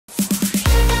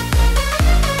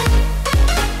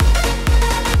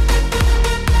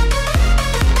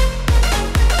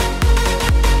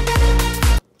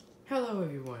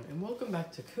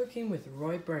Cooking with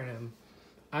Roy Burnham.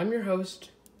 I'm your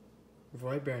host,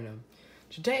 Roy Burnham.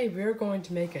 Today we're going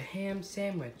to make a ham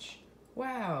sandwich.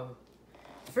 Wow!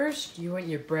 First, you want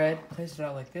your bread, place it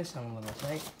out like this on a little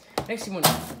plate. Next, you want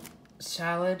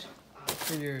salad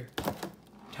for your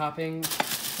topping.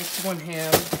 Next, you want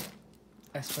ham,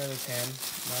 asparagus ham,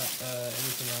 not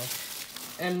anything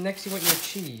else. And next, you want your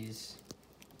cheese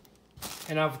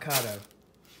and avocado.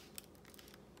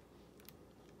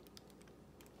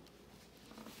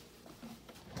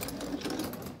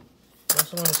 You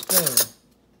also want a spoon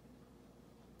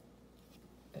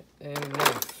and a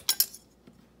knife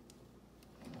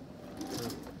for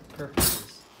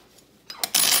purposes.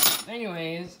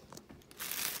 Anyways,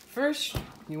 first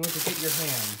you want to get your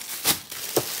ham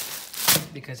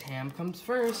because ham comes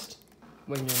first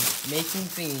when you're making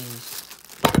things.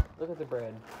 Look at the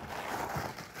bread.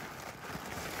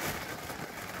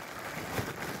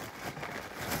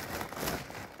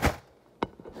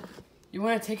 You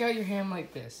want to take out your ham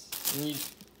like this, and you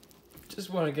just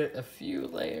want to get a few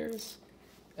layers,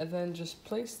 and then just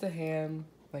place the ham,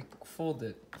 like fold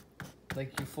it,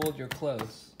 like you fold your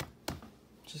clothes.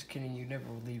 Just kidding, you never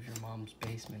leave your mom's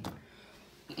basement.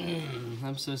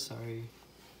 I'm so sorry.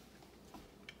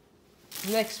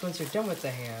 Next, once you're done with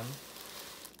the ham,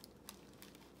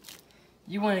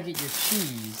 you want to get your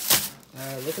cheese.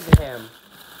 Look at the ham.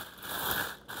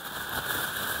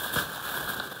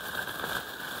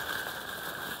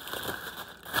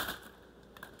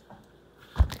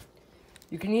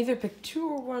 You can either pick 2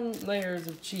 or 1 layers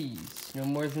of cheese. No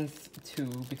more than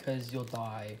 2 because you'll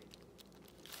die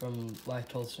from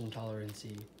lactose intolerance.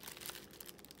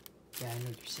 Yeah, I know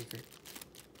your secret.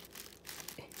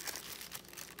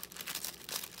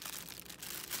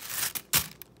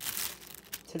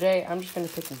 Today, I'm just going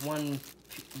to pick 1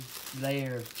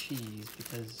 layer of cheese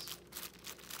because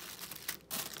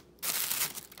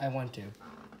I want to.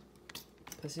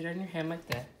 Place it on your ham like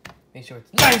that. Make sure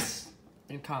it's nice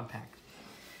and compact.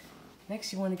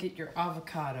 Next, you want to get your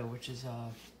avocado, which is,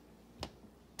 oh,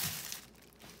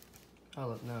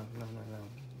 no.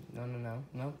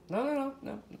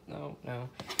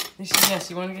 Yes,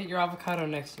 you want to get your avocado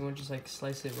next. You want to just, like,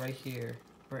 slice it right here,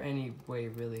 or any way,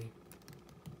 really.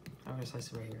 I'm going to slice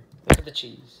it right here. Look at the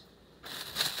cheese.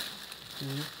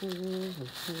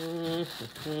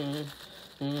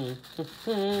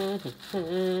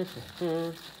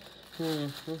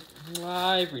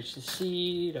 I've reached the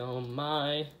seat, oh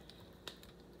my.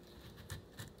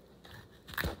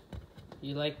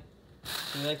 You like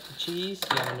the cheese?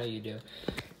 Yeah, I know you do.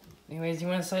 Anyways, you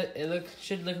want to slice it.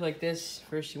 Should look like this.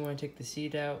 First, you want to take the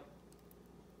seed out.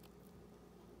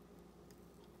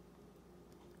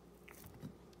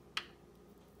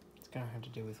 It's gonna have to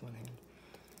do with one hand.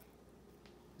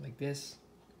 Like this.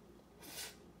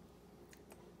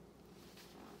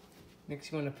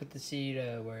 Next, you want to put the seed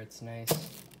where it's nice.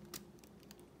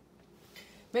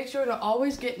 Make sure to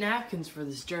always get napkins for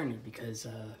this journey because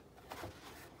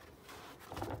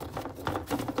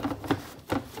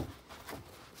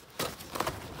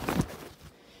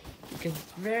it's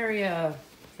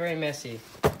very messy.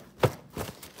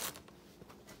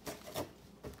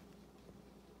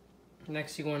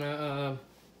 Next, you want to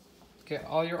get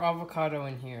all your avocado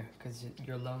in here because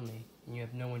you're lonely and you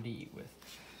have no one to eat with.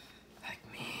 Like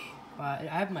me. I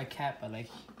have my cat, but like,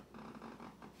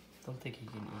 don't think he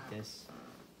can eat this.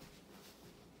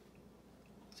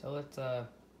 So let's, I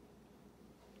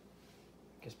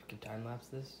guess we can time-lapse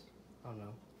this. I don't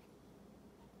know.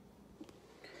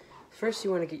 First, you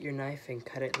want to get your knife and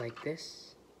cut it like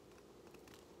this.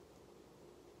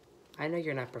 I know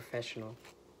you're not professional,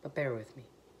 but bear with me.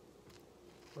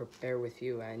 Or bear with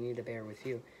you. I need to bear with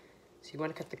you. So you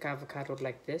want to cut the avocado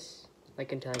like this,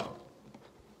 like into like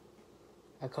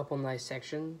a couple nice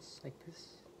sections, like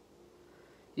this.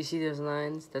 You see those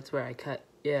lines? That's where I cut.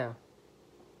 Yeah.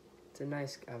 It's a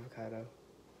nice avocado.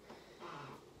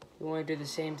 You want to do the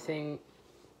same thing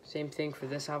for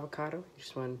this avocado. You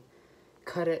just want to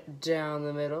cut it down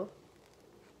the middle.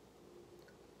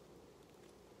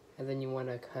 And then you want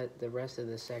to cut the rest of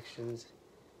the sections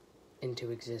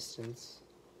into existence.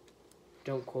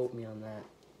 Don't quote me on that.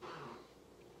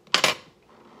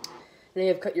 Now you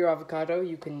have cut your avocado.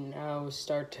 You can now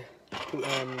start to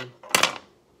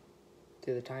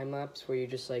do the time lapse where you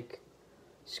just like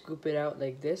scoop it out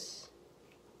like this,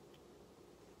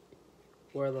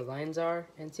 where the lines are,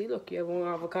 and see, look, you have 1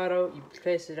 avocado. You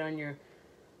place it on your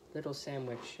little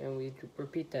sandwich, and we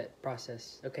repeat that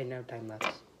process. Okay, now time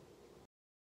lapse.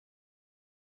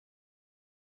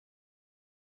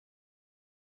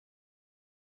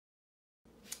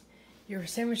 Your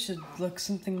sandwich should look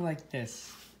something like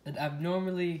this. An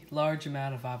abnormally large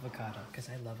amount of avocado, because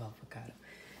I love avocado.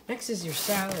 Next is your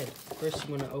salad. First,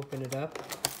 you want to open it up.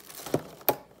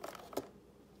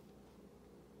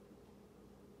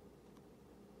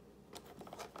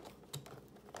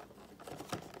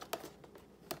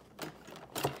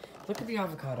 Look at the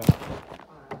avocado.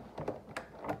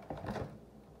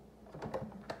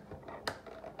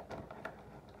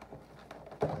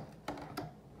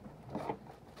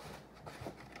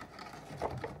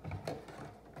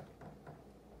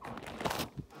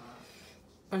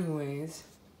 Anyways,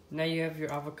 now you have your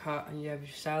avocado and you have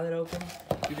your salad open.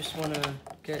 You just want to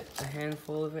get a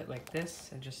handful of it like this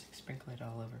and just sprinkle it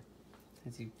all over.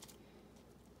 As you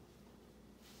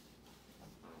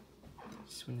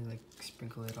just want to like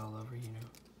sprinkle it all over, you know.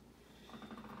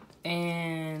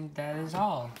 And that is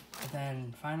all. And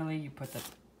then finally you put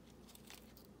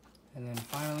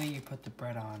the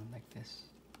bread on like this.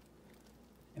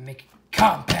 And make it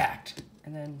compact.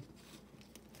 And then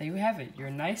there you have it. Your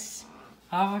nice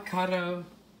avocado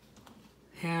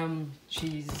ham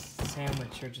cheese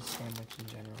sandwich, or just sandwich in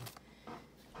general.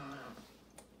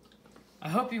 I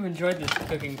hope you enjoyed this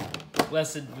cooking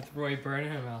lesson with Roy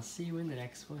Burnham. I'll see you in the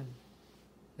next one.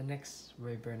 The next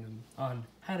Roy Burnham on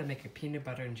how to make a peanut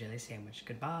butter and jelly sandwich.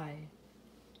 Goodbye.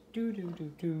 Do do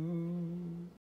do do.